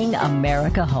and bring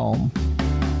America home.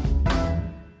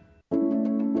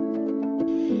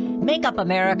 Makeup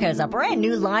America is a brand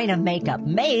new line of makeup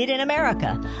made in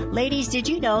America. Ladies, did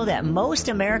you know that most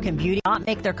American beauty do not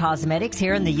make their cosmetics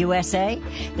here in the USA?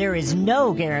 There is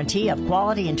no guarantee of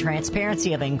quality and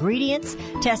transparency of ingredients,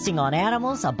 testing on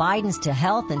animals, abidance to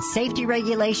health and safety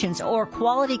regulations, or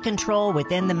quality control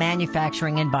within the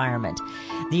manufacturing environment.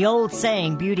 The old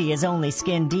saying, beauty is only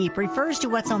skin deep, refers to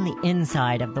what's on the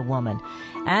inside of the woman.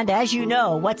 And as you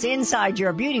know, what's inside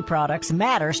your beauty products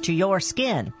matters to your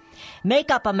skin.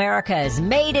 Makeup America is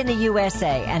made in the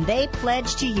USA, and they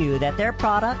pledge to you that their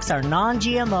products are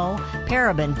non-GMO,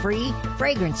 paraben-free,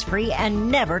 fragrance-free,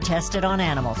 and never tested on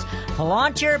animals.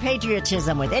 Flaunt your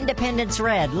patriotism with Independence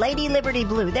Red, Lady Liberty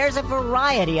Blue. There's a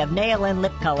variety of nail and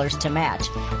lip colors to match.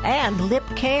 And lip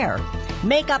care.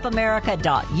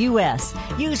 MakeupAmerica.us.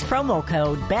 Use promo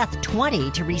code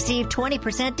BETH20 to receive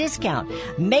 20% discount.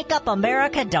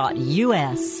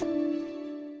 MakeupAmerica.us.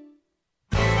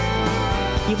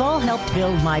 You've all helped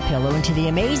build MyPillow into the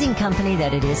amazing company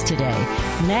that it is today.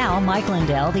 Now, Mike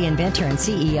Lindell, the inventor and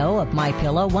CEO of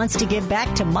MyPillow, wants to give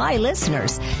back to my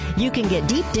listeners. You can get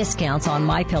deep discounts on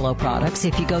MyPillow products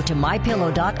if you go to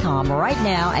MyPillow.com right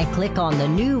now and click on the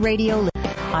new radio.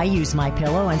 I use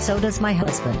MyPillow, and so does my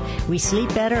husband. We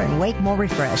sleep better and wake more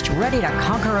refreshed, ready to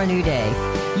conquer a new day.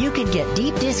 You can get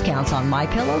deep discounts on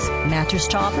MyPillows, mattress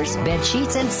toppers, bed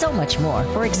sheets, and so much more.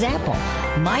 For example,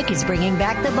 Mike is bringing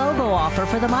back the BOGO offer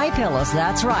for the MyPillows.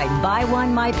 That's right. Buy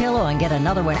one MyPillow and get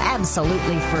another one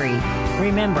absolutely free.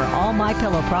 Remember, all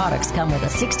MyPillow products come with a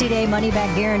 60-day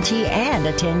money-back guarantee and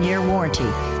a 10-year warranty.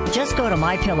 Just go to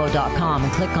MyPillow.com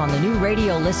and click on the new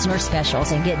radio listener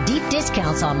specials and get deep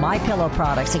discounts on MyPillow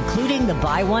products, including the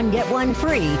buy one, get one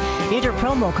free. Enter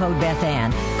promo code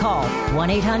BethAnn. Call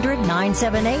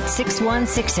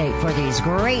 1-800-978-6168 for these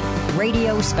great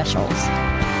radio specials.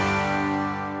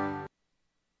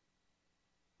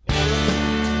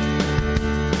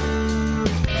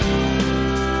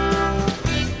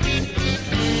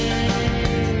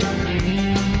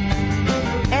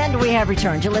 We have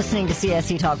returned. You're listening to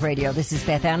CSC Talk Radio. This is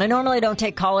Beth Ann. I normally don't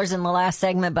take callers in the last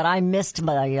segment, but I missed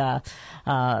my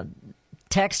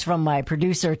text from my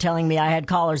producer telling me I had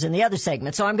callers in the other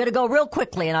segment. So I'm going to go real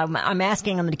quickly, and I'm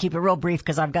asking them to keep it real brief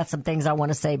because I've got some things I want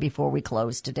to say before we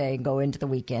close today and go into the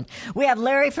weekend. We have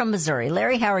Larry from Missouri.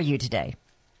 Larry, how are you today?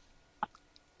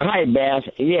 Hi, Beth.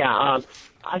 Yeah,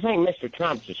 I think Mr.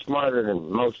 Trump's is smarter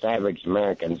than most average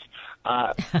Americans.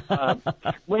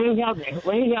 When he held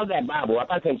that Bible up,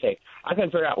 I couldn't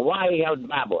figure out why he held the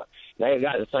Bible up. Now you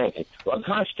got to think, well, the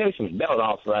Constitution was built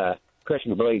off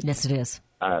Christian belief. Yes, it is.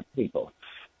 People,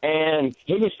 and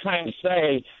he was trying to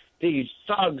say these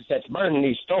thugs that's burning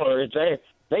these stores,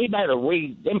 they better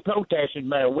weed them protesters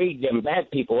better weed them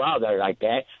bad people out there like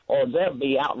that, or they'll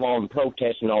be outlawing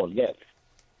protesting altogether.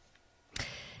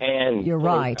 And you're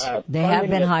right. They have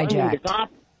been hijacked.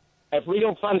 If we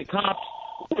don't fund the cops,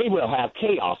 we will have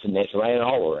chaos in this land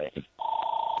all around.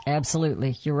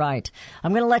 Absolutely. You're right.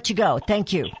 I'm going to let you go.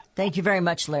 Thank you. Thank you very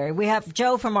much, Larry. We have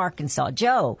Joe from Arkansas.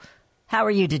 Joe, how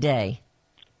are you today?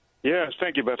 Yes,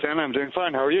 thank you, Beth Ann. I'm doing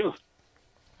fine. How are you?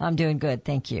 I'm doing good.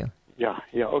 Thank you. Yeah,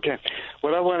 okay.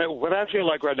 What I feel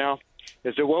like right now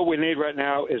is that what we need right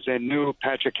now is a new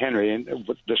Patrick Henry. And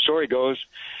the story goes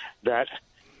that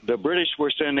the British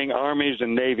were sending armies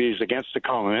and navies against the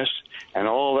colonists, and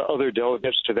all the other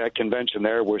delegates to that convention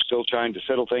there were still trying to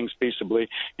settle things peaceably.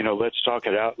 You know, let's talk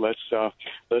it out. Let's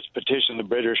petition the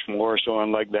British for war, so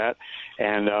on like that.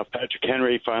 And Patrick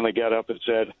Henry finally got up and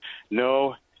said,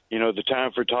 no, you know, the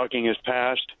time for talking is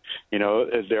past. You know,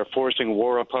 as they're forcing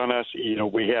war upon us, you know,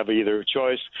 we have either a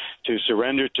choice to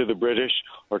surrender to the British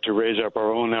or to raise up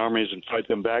our own armies and fight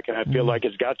them back. And I feel like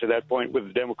it's got to that point with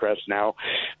the Democrats now.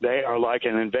 They are like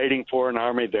an invading foreign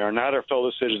army. They are not our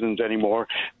fellow citizens anymore.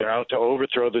 They're out to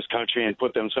overthrow this country and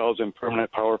put themselves in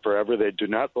permanent power forever. They do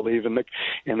not believe in the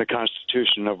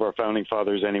Constitution of our founding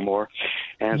fathers anymore.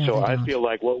 And so I feel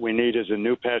like what we need is a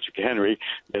new Patrick Henry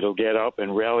that'll get up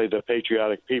and rally the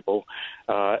patriotic people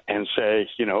and say,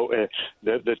 you know,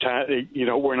 the time, you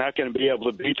know, we're not going to be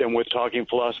able to beat them with talking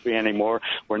philosophy anymore.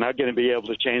 We're not going to be able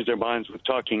to change their minds with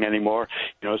talking anymore.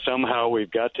 You know, somehow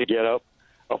we've got to get up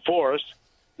a force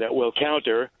that will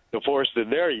counter the force that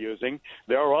they're using.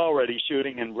 They're already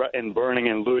shooting and burning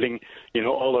and looting,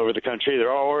 all over the country.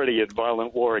 They're already at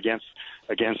violent war against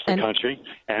the country,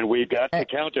 and we've got to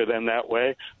counter them that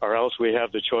way, or else we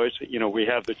have the choice. We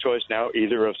have the choice now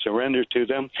either of surrender to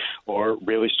them or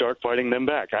really start fighting them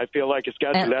back. I feel like it's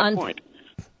got to that point.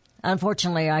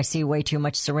 Unfortunately, I see way too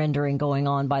much surrendering going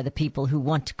on by the people who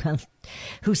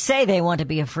say they want to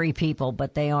be a free people,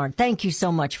 but they aren't. Thank you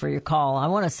so much for your call. I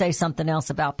want to say something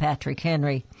else about Patrick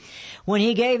Henry. When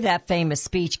he gave that famous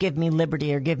speech, "Give me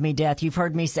liberty or give me death," you've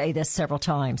heard me say this several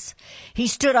times. He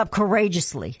stood up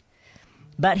courageously,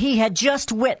 but he had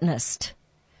just witnessed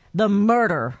the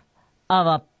murder of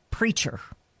a preacher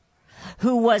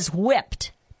who was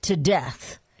whipped to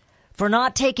death for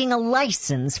not taking a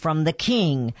license from the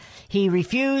king. He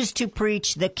refused to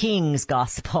preach the king's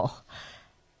gospel.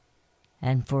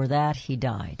 And for that, he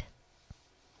died.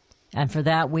 And for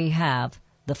that, we have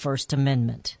the First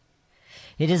Amendment.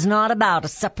 It is not about a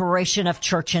separation of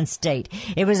church and state.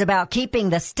 It was about keeping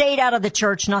the state out of the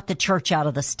church, not the church out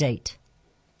of the state.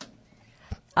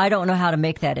 I don't know how to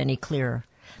make that any clearer.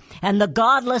 And the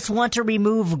godless want to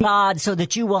remove God so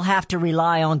that you will have to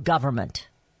rely on government.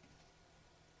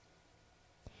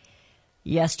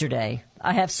 Yesterday,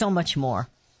 I have so much more,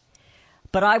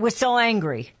 but I was so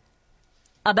angry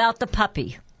about the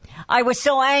puppy. I was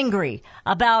so angry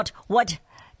about what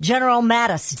General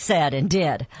Mattis said and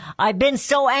did. I've been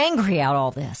so angry at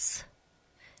all this.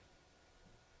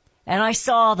 And I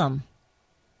saw them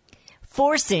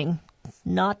forcing,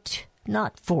 not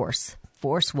force.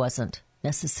 Force wasn't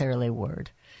necessarily a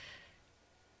word.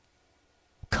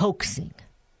 Coaxing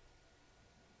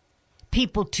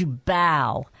people to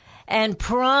bow and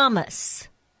promise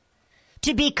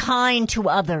to be kind to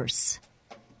others.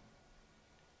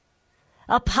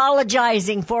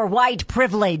 Apologizing for white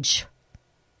privilege.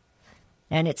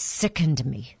 And it sickened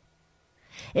me.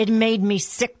 It made me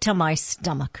sick to my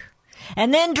stomach.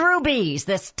 And then Drew Brees,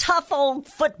 this tough old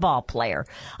football player,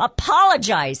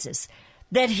 apologizes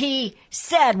that he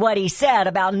said what he said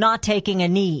about not taking a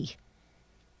knee.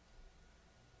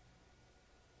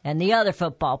 And the other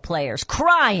football players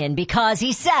crying because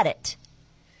he said it.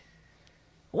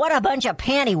 What a bunch of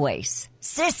pantywaists,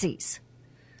 sissies.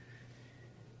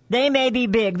 They may be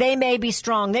big, they may be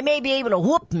strong, they may be able to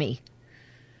whoop me,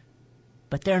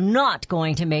 but they're not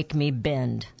going to make me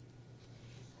bend.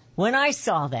 When I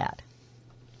saw that,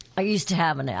 I used to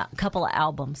have a couple of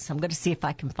albums. I'm going to see if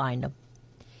I can find them.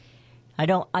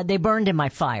 They burned in my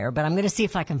fire, but I'm going to see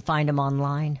if I can find them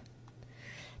online.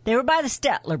 They were by the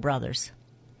Statler Brothers.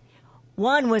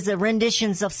 One was the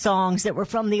renditions of songs that were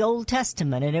from the Old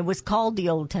Testament, and it was called the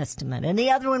Old Testament. And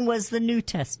the other one was the New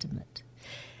Testament.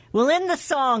 Well, in the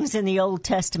songs in the Old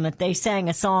Testament, they sang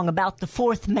a song about the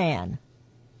fourth man.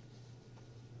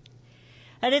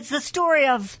 And it's the story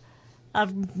of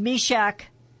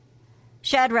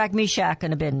Shadrach, Meshach,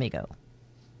 and Abednego.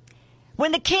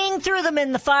 When the king threw them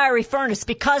in the fiery furnace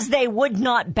because they would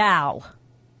not bow.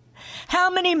 How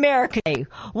many Americans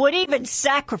would even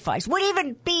sacrifice, would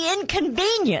even be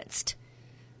inconvenienced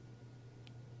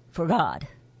for God,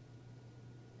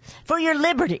 for your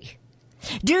liberty?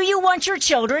 Do you want your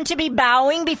children to be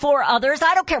bowing before others?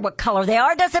 I don't care what color they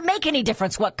are. It doesn't make any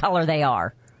difference what color they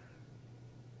are.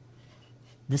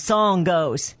 The song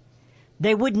goes,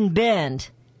 they wouldn't bend.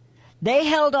 They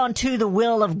held on to the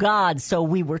will of God, so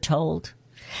we were told.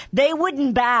 They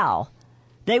wouldn't bow.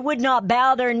 They would not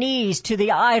bow their knees to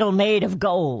the idol made of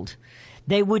gold.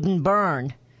 They wouldn't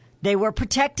burn. They were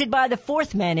protected by the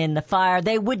fourth man in the fire.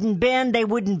 They wouldn't bend. They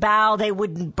wouldn't bow. They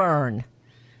wouldn't burn.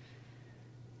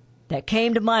 That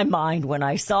came to my mind when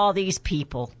I saw these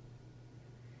people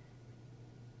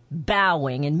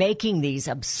bowing and making these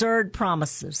absurd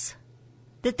promises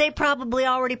that they probably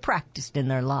already practiced in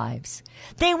their lives.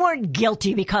 They weren't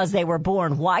guilty because they were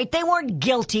born white. They weren't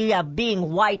guilty of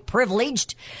being white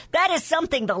privileged. That is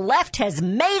something the left has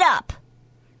made up.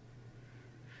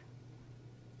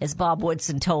 As Bob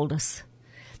Woodson told us,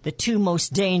 the two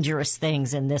most dangerous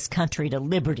things in this country to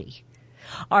liberty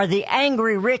are the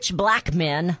angry rich black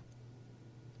men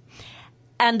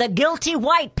and the guilty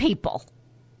white people.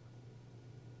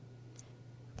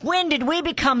 When did we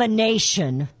become a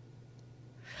nation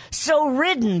so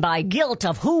ridden by guilt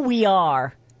of who we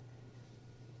are?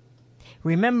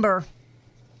 Remember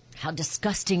how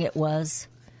disgusting it was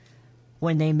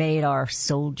when they made our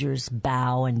soldiers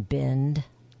bow and bend?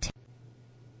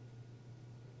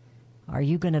 Are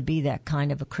you going to be that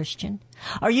kind of a Christian?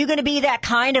 Are you going to be that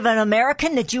kind of an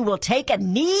American that you will take a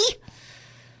knee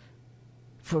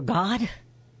for God?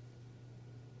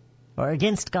 Or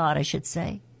against God, I should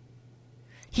say.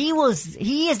 He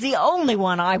is the only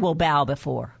one I will bow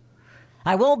before.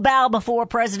 I won't bow before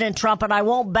President Trump, and I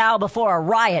won't bow before a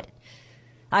riot.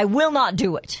 I will not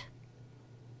do it.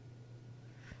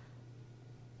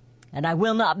 And I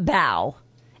will not bow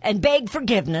and beg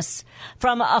forgiveness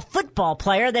from a football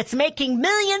player that's making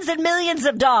millions and millions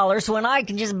of dollars when I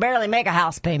can just barely make a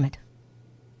house payment.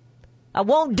 I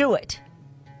won't do it.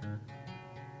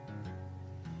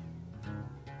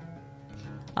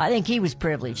 I think he was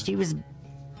privileged. He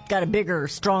got a bigger,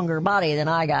 stronger body than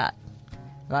I got.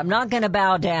 But I'm not going to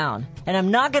bow down, and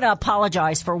I'm not going to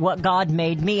apologize for what God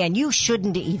made me, and you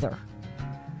shouldn't either.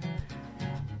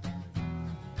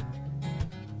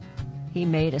 He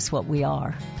made us what we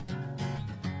are.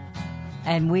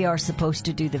 And we are supposed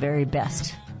to do the very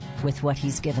best with what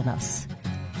He's given us.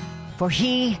 For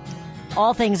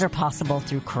all things are possible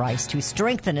through Christ, who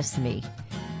strengtheneth me.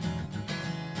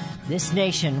 This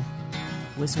nation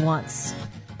was once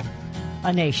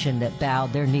a nation that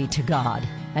bowed their knee to God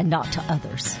and not to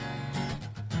others.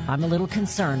 I'm a little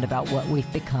concerned about what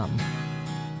we've become.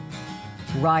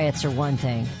 Riots are one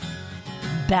thing.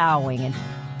 Bowing and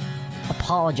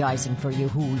apologizing for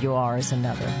who you are is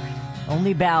another.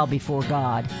 Only bow before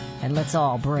God, and let's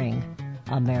all bring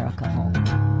America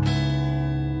home.